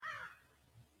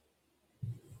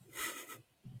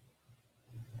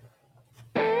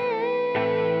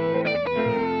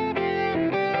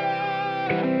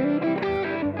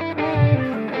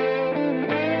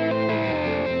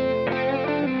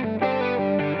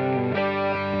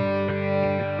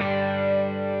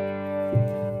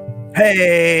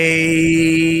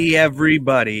Hey,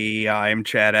 everybody. I'm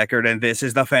Chad Eckert, and this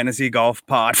is the Fantasy Golf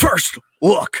Pod. First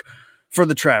look for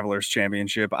the Travelers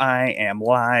Championship. I am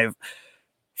live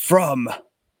from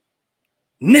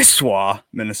Nisswa,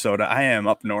 Minnesota. I am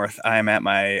up north. I am at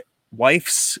my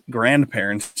wife's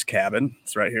grandparents' cabin.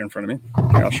 It's right here in front of me.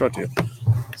 Here, I'll show it to you.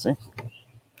 See?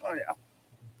 Oh, yeah.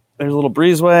 There's a little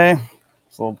breezeway.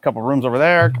 There's a couple rooms over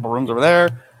there, a couple rooms over there.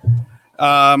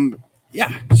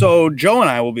 Yeah, so Joe and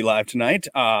I will be live tonight,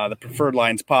 the Preferred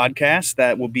Lines podcast.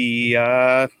 That will be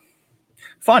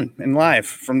fun and live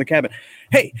from the cabin.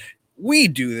 Hey, we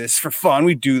do this for fun.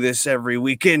 We do this every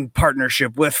week in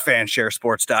partnership with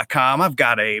fansharesports.com. I've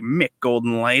got a Mick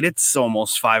Golden Light. It's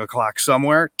almost 5 o'clock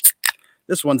somewhere.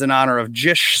 This one's in honor of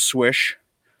Jish Swish.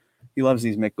 He loves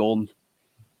these Mick Golden.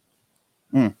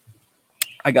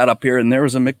 I got up here and there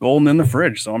was a Mick Golden in the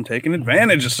fridge, so I'm taking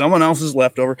advantage of someone else's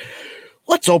leftover.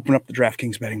 Let's open up the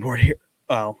DraftKings betting board here.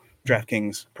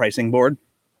 DraftKings pricing board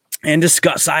and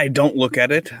discuss. I don't look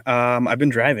at it. I've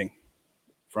been driving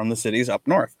from the cities up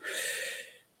north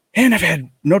and I've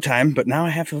had no time, but now I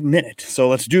have a minute. So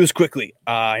let's do this quickly.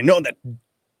 I know that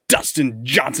Dustin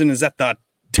Johnson is at the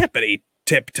tippity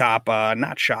tip top.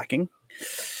 Not shocking.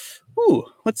 Ooh,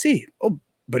 let's see. Oh,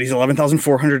 but he's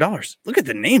 $11,400. Look at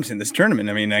the names in this tournament.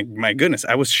 I mean, my goodness,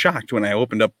 I was shocked when I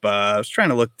opened up. I was trying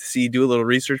to do a little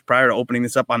research prior to opening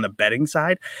this up on the betting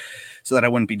side so that I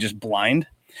wouldn't be just blind.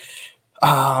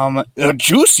 A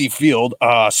juicy field,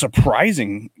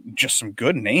 surprising, just some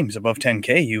good names above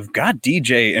 10K. You've got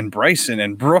DJ and Bryson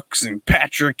and Brooks and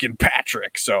Patrick.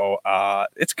 So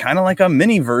it's kind of like a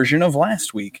mini version of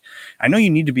last week. I know you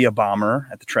need to be a bomber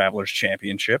at the Travelers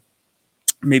Championship.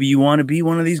 Maybe you want to be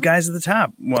one of these guys at the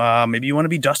top. Maybe you want to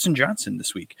be Dustin Johnson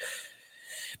this week.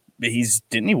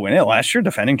 Didn't he win it last year,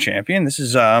 defending champion? This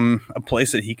is a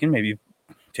place that he can maybe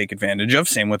take advantage of.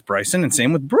 Same with Bryson and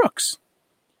same with Brooks.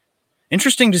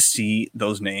 Interesting to see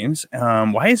those names.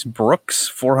 Why is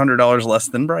Brooks $400 less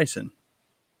than Bryson?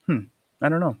 I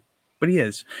don't know, but he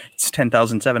is. It's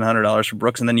 $10,700 for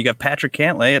Brooks, and then you got Patrick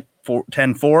Cantlay at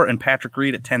 $10,400 and Patrick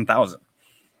Reed at $10,000.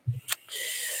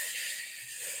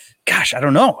 Gosh, I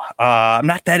don't know. I'm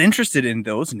not that interested in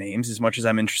those names as much as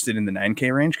I'm interested in the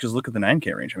 9K range, because look at the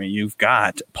 9K range. I mean, you've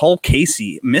got Paul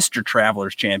Casey, Mr.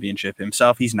 Travelers Championship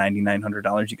himself. He's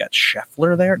 $9,900. You got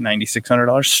Scheffler there at $9,600.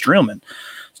 Streelman,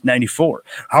 $94,000.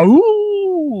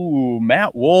 Oh,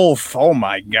 Matt Wolff. Oh,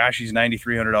 my gosh, he's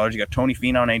 $9,300. You got Tony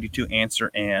Finau, $92,000.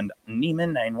 Answer and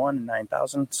Neiman, $91,000 and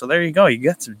 $9,000. So there you go. You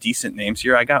got some decent names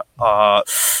here.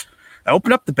 I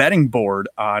opened up the betting board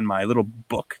on my little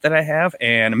book that I have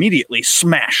and immediately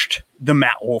smashed the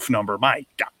Matt Wolff number. My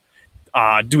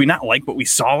God. Do we not like what we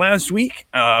saw last week?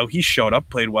 He showed up,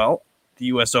 played well. The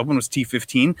U.S. Open was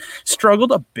T15.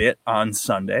 Struggled a bit on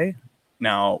Sunday.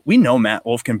 Now, we know Matt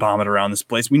Wolff can bomb it around this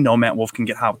place. We know Matt Wolff can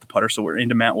get hot with the putter, so we're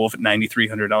into Matt Wolff at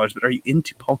 $9,300. But are you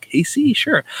into Paul Casey?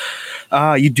 Sure.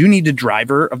 You do need a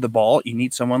driver of the ball. You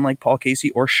need someone like Paul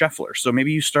Casey or Scheffler. So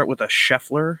maybe you start with a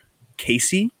Scheffler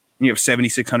Casey. You have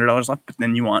 $7,600 left, but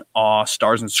then you want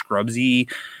stars and scrubsy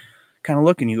kind of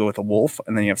look, and you go with a Wolf,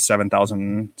 and then you have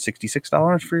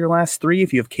 $7,066 for your last three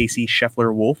if you have Casey,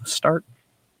 Scheffler, Wolf start.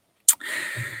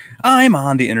 I'm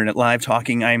on the internet live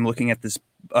talking. I'm looking at this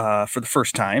for the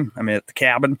first time. I'm at the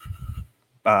cabin,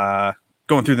 going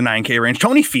through the 9K range.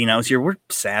 Tony Finau's here. We're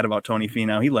sad about Tony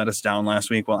Finau. He let us down last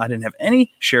week. Well, I didn't have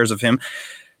any shares of him,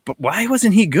 but why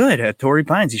wasn't he good at Torrey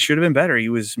Pines? He should have been better. He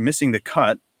was missing the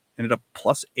cut. Ended up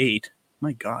 +8.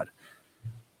 My God.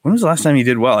 When was the last time he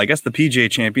did well? I guess the PGA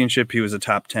Championship, he was a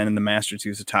top 10. In the Masters, he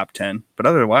was a top 10. But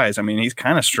otherwise, I mean, he's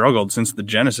kind of struggled since the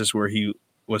Genesis, where he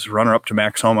was runner-up to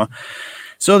Max Homa.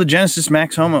 So the Genesis,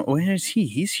 Max Homa, where is he?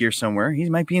 He's here somewhere. He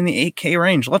might be in the 8K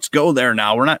range. Let's go there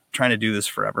now. We're not trying to do this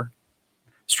forever.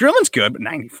 Streelman's good, but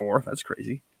 94. That's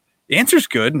crazy. The Answer's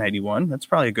good, 91. That's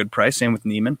probably a good price. Same with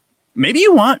Neiman. Maybe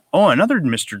you want, another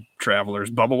Mr.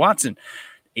 Travelers, Bubba Watson.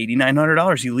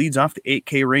 $8,900. He leads off the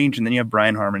 8K range, and then you have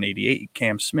Brian Harman, 88,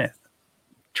 Cam Smith,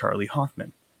 Charlie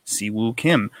Hoffman, Siwoo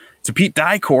Kim. It's a Pete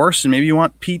Dye course, and maybe you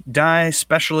want Pete Dye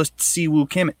specialist Siwoo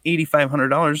Kim at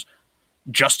 $8,500.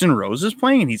 Justin Rose is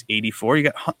playing, and he's 84.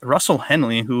 You got Russell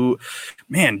Henley, who,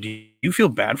 man, do you feel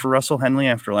bad for Russell Henley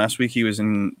after last week? He was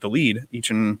in the lead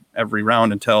each and every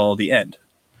round until the end.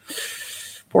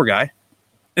 Poor guy.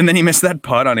 And then he missed that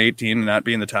putt on 18 and not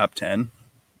be in the top 10.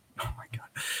 Oh, my God.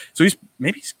 So he's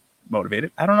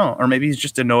motivated. I don't know. Or maybe he's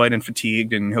just annoyed and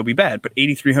fatigued and he'll be bad. But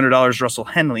 $8,300 Russell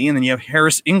Henley. And then you have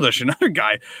Harris English, another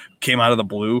guy came out of the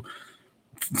blue,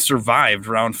 survived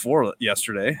round 4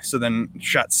 yesterday. So then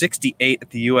shot 68 at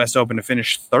the U.S. Open to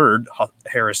finish third.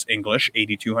 Harris English,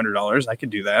 $8,200. I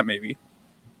could do that maybe.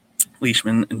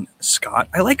 Leishman and Scott.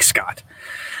 I like Scott.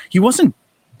 He wasn't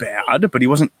bad, but he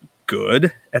wasn't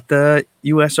good at the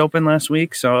U.S. Open last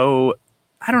week. So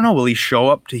I don't know. Will he show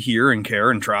up to here and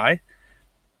care and try?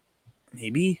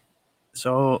 Maybe.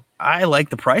 So I like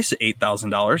the price at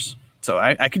 $8,000. So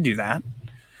I could do that.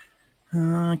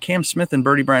 Cam Smith and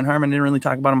Birdie Brian Harman, didn't really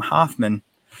talk about him. Hoffman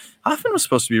was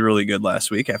supposed to be really good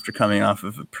last week after coming off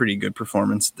of a pretty good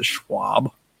performance at the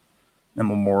Schwab. The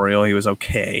Memorial, he was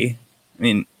okay. I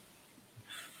mean,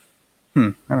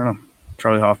 I don't know.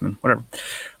 Charlie Hoffman, whatever.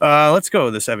 Let's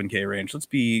go the 7K range. Let's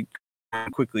be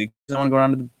quickly. I want to go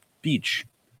down to the beach.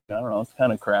 I don't know. It's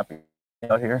kind of crappy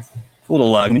out here. It's a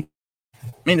little ugly. I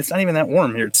mean, it's not even that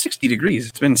warm here. It's 60 degrees.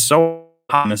 It's been so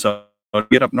hot in Minnesota.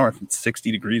 Get up north. It's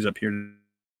 60 degrees up here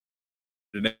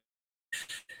today.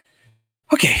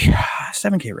 Okay,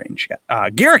 7K range.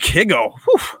 Garrick Higgo.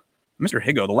 Whew. Mr.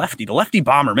 Higgo, the lefty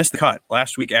bomber, missed the cut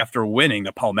last week after winning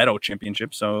the Palmetto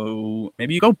Championship. So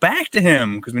maybe you go back to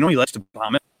him because we know he likes to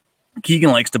bomb it.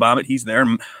 Keegan likes to bomb it. He's there.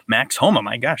 Max Homa,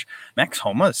 my gosh. Max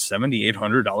Homa is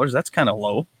 $7,800. That's kind of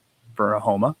low for a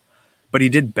Homa, but he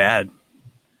did bad.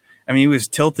 I mean, he was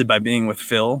tilted by being with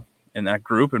Phil in that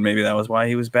group, and maybe that was why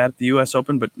he was bad at the U.S.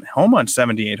 Open. But Homa at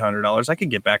 $7,800, I could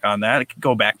get back on that. I could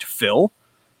go back to Phil.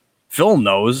 Phil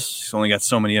knows he's only got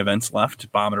so many events left to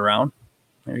bomb it around.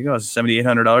 There you go. It's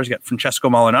 $7,800. You got Francesco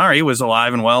Molinari, was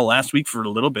alive and well last week for a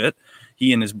little bit.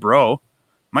 He and his bro.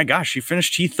 My gosh, he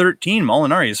finished T13.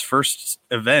 Molinari's first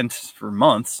event for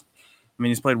months. I mean,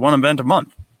 he's played one event a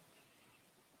month.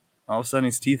 All of a sudden,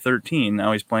 he's T13.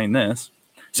 Now he's playing this.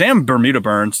 Sam Bermuda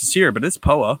Burns is here, but it's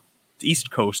POA. It's East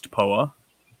Coast POA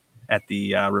at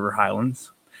the River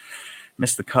Highlands.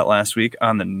 Missed the cut last week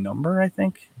on the number, I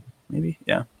think. Maybe,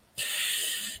 yeah.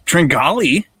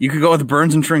 Tringali, you could go with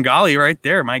Burns and Tringali right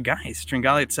there. My guys,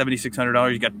 Tringali at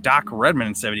 $7,600. You got Doc Redman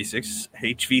at $76,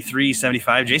 HV3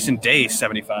 $75, Jason Day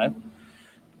 $75,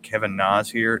 Kevin Nas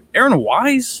here, Aaron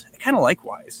Wise. I kind of like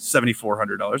Wise,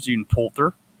 $7,400. Ian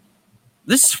Poulter.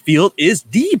 This field is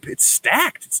deep. It's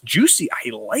stacked. It's juicy.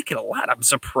 I like it a lot. I'm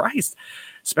surprised,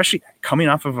 especially coming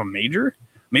off of a major.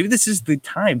 Maybe this is the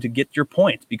time to get your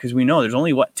points because we know there's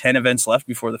only, 10 events left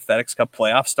before the FedEx Cup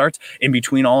playoff starts. In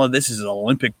between all of this is an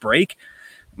Olympic break.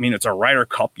 I mean, it's a Ryder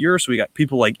Cup year, so we got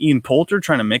people like Ian Poulter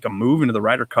trying to make a move into the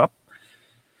Ryder Cup.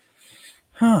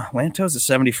 Lantos at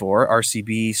 74,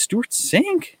 RCB, Stuart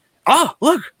Sink.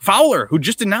 Look, Fowler, who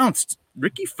just announced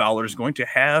Ricky Fowler is going to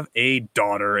have a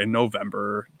daughter in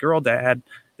November. Girl dad.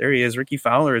 There he is, Ricky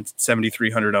Fowler. It's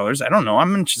 $7,300. I don't know.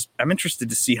 I'm interested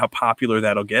to see how popular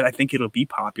that'll get. I think it'll be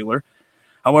popular.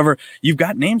 However, you've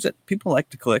got names that people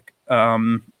like to click.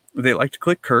 They like to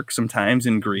click Kirk sometimes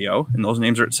in Griot, and those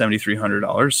names are at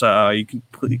 $7,300. You can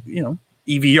click,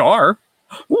 EVR.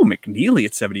 Ooh, McNeely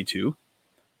at 72.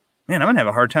 Man, I'm going to have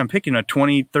a hard time picking a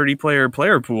 20, 30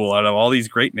 player pool out of all these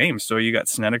great names. So you got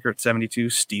Snedeker at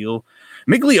 72, Steele,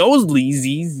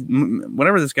 Migliozzi,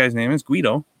 whatever this guy's name is,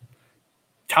 Guido.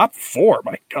 Top 4,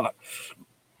 my God.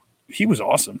 He was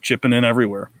awesome, chipping in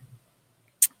everywhere.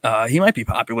 He might be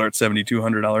popular at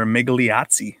 $7,200.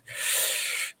 Migliozzi.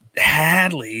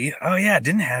 Hadley. Oh, yeah.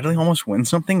 Didn't Hadley almost win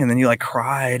something? And then he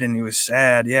cried and he was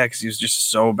sad. Yeah, because he was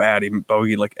just so bad. He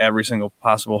bogeyed every single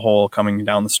possible hole coming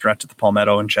down the stretch at the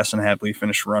Palmetto, and Chesson Hadley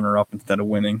finished runner-up instead of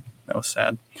winning. That was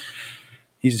sad.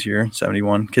 He's here,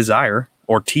 71. Kazire.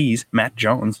 Ortiz, Matt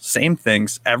Jones, same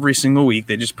things every single week.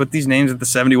 They just put these names at the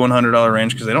 $7,100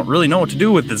 range because they don't really know what to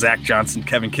do with the Zach Johnson,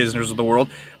 Kevin Kisners of the world.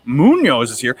 Munoz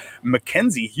is here.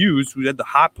 Mackenzie Hughes, who did the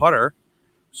hot putter,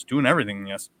 was doing everything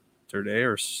yesterday,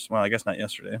 I guess not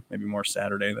yesterday, maybe more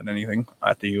Saturday than anything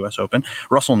at the U.S. Open.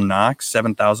 Russell Knox,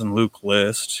 7,000. Luke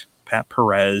List, Pat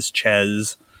Perez,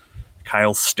 Ches,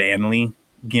 Kyle Stanley,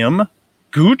 Gim,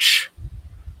 Gooch,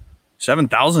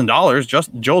 $7,000.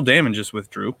 Just Joel Damon just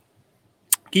withdrew.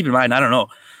 Keep in mind, I don't know.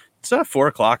 It's at 4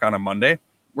 o'clock on a Monday.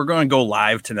 We're going to go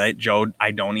live tonight, Joe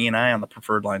Idoni and I, on the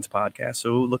Preferred Lines podcast.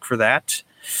 So look for that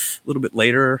a little bit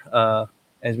later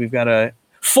as we've got a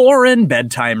foreign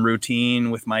bedtime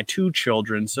routine with my 2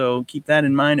 children. So keep that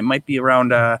in mind. It might be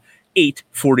around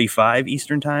 8:45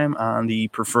 Eastern time on the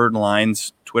Preferred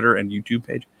Lines Twitter and YouTube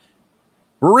page.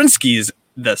 Wawrinski is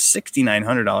the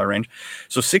 $6,900 range.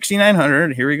 So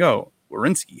 $6,900, here we go.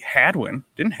 Wawrinski, Hadwin.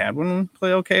 Didn't Hadwin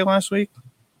play okay last week?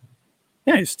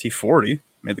 Yeah, he's T40.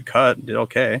 Made the cut. Did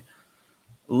okay.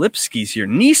 Lipsky's here.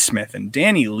 Neesmith and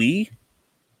Danny Lee.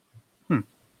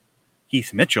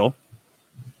 Keith Mitchell.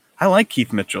 I like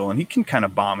Keith Mitchell, and he can kind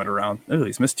of bomb it around. Oh,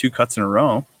 he's missed 2 cuts in a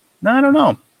row. No, I don't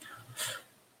know.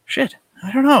 Shit,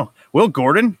 I don't know. Will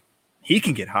Gordon, he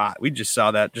can get hot. We just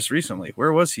saw that just recently.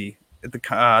 Where was he? At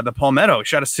the Palmetto. He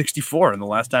shot a 64 in the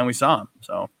last time we saw him.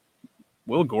 So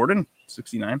Will Gordon,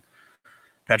 69.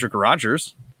 Patrick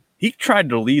Rogers, he tried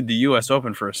to lead the U.S.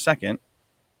 Open for a second.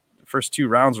 The first 2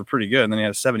 rounds were pretty good, and then he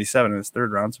had a 77 in his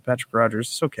 3rd round. So Patrick Rogers,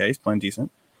 it's okay. He's playing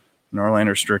decent.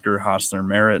 Norlander, Stricker, Hostler,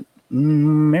 Merritt.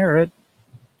 Merritt.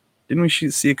 Didn't we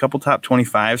see a couple top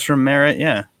 25s from Merritt?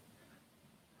 Yeah.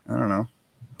 I don't know.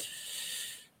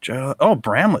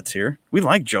 Bramlett's here. We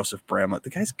like Joseph Bramlett. The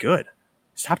guy's good.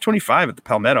 He's top 25 at the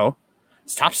Palmetto.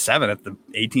 He's top 7 at the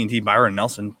AT&T Byron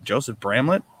Nelson. Joseph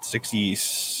Bramlett,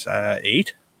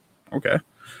 68. Okay.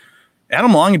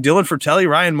 Adam Long and Dylan Fratelli,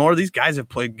 Ryan Moore. These guys have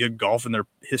played good golf in their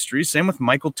history. Same with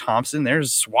Michael Thompson.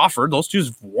 There's Swafford. Those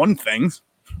two's won things.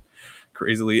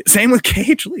 Crazily. Same with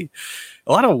KH Lee.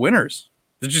 A lot of winners.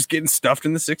 They're just getting stuffed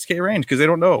in the 6K range because they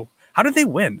don't know. How did they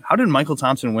win? How did Michael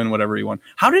Thompson win whatever he won?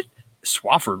 How did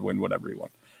Swafford win whatever he won?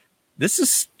 This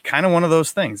is kind of one of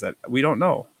those things that we don't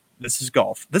know. This is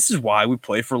golf. This is why we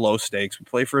play for low stakes. We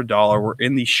play for $1. We're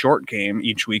in the short game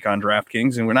each week on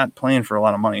DraftKings, and we're not playing for a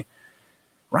lot of money.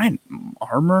 Ryan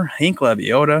Armour, Hank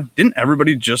Labiota. Didn't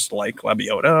everybody just like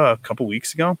Labiota a couple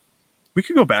weeks ago? We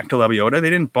could go back to Labiota. They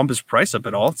didn't bump his price up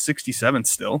at all. It's 67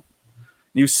 still.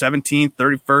 He was 17th,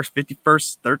 31st,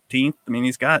 51st, 13th. I mean,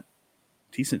 he's got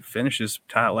decent finishes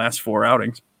last 4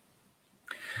 outings.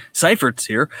 Seifert's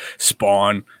here.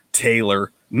 Spawn,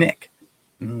 Taylor, Nick.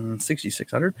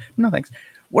 6,600. No, thanks.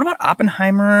 What about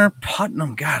Oppenheimer,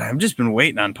 Putnam? God, I've just been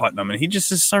waiting on Putnam, and he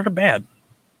just is sort of bad.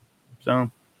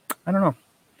 So, I don't know.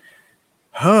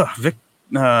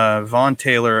 Vaughn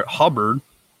Taylor, Hubbard.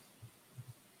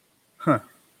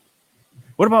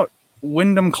 What about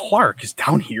Wyndham Clark? Is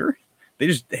down here? They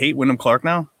just hate Wyndham Clark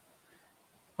now?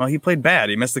 Well, he played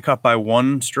bad. He missed the cut by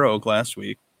 1 stroke last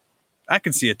week. I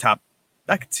could see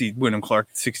Wyndham Clark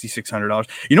at $6,600.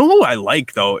 You know who I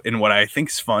like, though, and what I think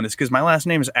is fun is because my last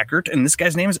name is Eckert, and this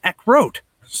guy's name is Eckroat.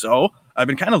 So I've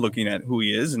been kind of looking at who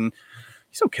he is, and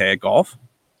he's okay at golf.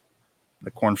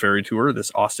 The Korn Ferry Tour,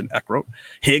 this Austin Eckroat.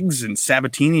 Higgs and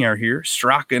Sabatini are here.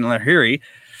 Straka and Lahiri.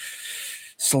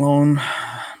 Sloan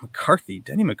McCarthy.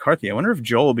 Denny McCarthy. I wonder if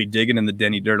Joel will be digging in the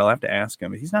Denny dirt. I'll have to ask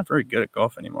him. He's not very good at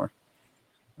golf anymore.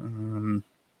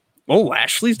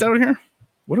 Lashley's down here?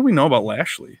 What do we know about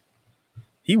Lashley?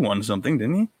 He won something,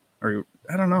 didn't he? Or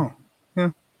I don't know. Yeah,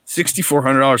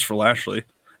 $6,400 for Lashley.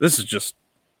 This is just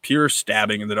pure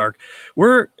stabbing in the dark.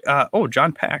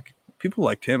 John Pack. People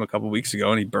liked him a couple weeks ago,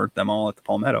 and he burnt them all at the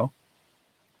Palmetto.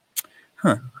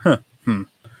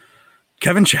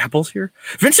 Kevin Chappell's here.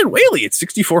 Vincent Whaley at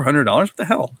 $6,400. What the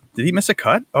hell? Did he miss a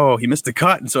cut? Oh, he missed a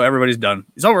cut, and so everybody's done.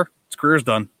 He's over. His career's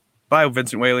done. Bye,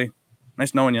 Vincent Whaley.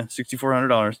 Nice knowing you.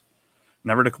 $6,400.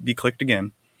 Never to be clicked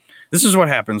again. This is what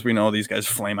happens. We know these guys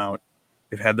flame out.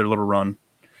 They've had their little run.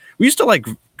 We used to like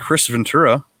Chris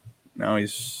Ventura. Now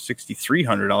he's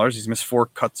 $6,300. He's missed 4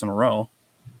 cuts in a row.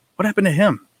 What happened to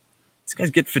him? These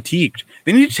guys get fatigued.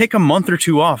 They need to take a month or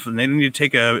 2 off, and they need to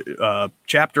take a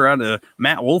chapter out of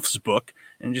Matt Wolf's book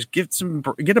and just get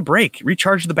a break,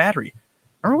 recharge the battery.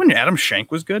 Remember when Adam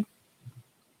Schenk was good?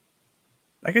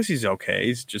 I guess he's okay.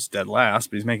 He's just dead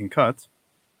last, but he's making cuts.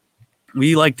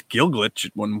 We liked Gilglitch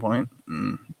at one point.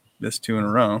 Missed 2 in a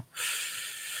row.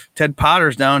 Ted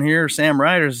Potter's down here. Sam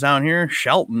Ryder's down here.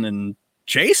 Shelton and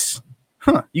Chase?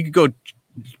 You could go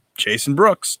Chase and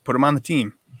Brooks. Put them on the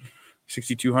team.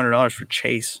 $6,200 for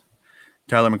Chase.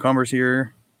 Tyler McCumber's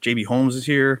here. JB Holmes is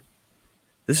here.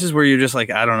 This is where you're just like,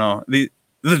 I don't know.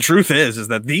 The truth is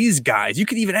that these guys, you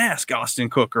could even ask Austin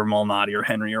Cook or Malnati or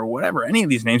Henry or whatever, any of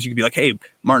these names, you could be like, hey,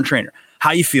 Martin Trainer,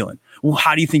 how you feeling? Well,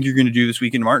 how do you think you're going to do this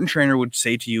weekend? Martin Trainer would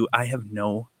say to you, I have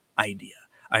no idea.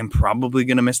 I'm probably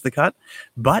going to miss the cut,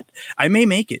 but I may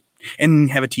make it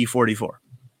and have a T44.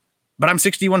 But I'm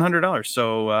 $6,100.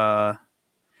 So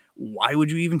why would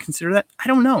you even consider that? I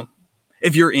don't know.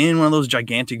 If you're in one of those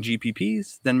gigantic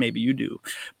GPPs, then maybe you do.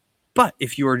 But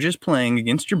if you are just playing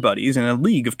against your buddies in a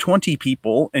league of 20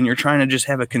 people and you're trying to just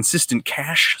have a consistent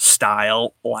cash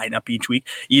style lineup each week,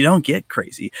 you don't get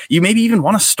crazy. You maybe even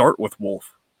want to start with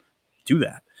Wolf. Do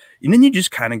that. And then you just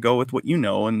kind of go with what you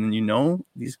know. And then you know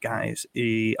these guys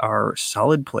are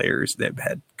solid players that have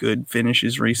had good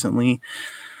finishes recently.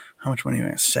 How much money do I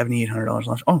have? $7,800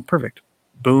 left. Oh, perfect.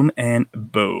 Boom and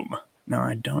boom. Now,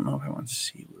 I don't know if I want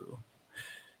Siwoo.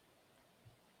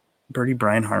 Birdie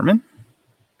Brian Harmon.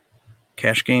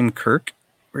 Cash Game Kirk.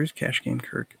 Where's Cash Game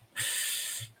Kirk?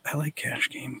 I like Cash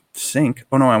Game Sink.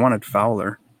 Oh, no, I wanted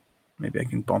Fowler. Maybe I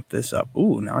can bump this up.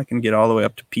 Ooh, now I can get all the way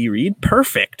up to P. Reed.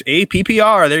 Perfect.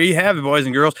 APPR. There you have it, boys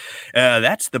and girls.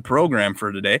 That's the program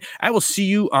for today. I will see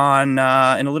you on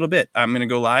in a little bit. I'm going to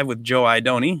go live with Joe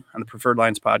Idoni on the Preferred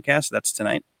Lines podcast. That's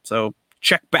tonight. So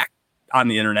check back on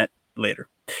the internet later.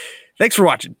 Thanks for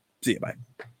watching. See you. Bye.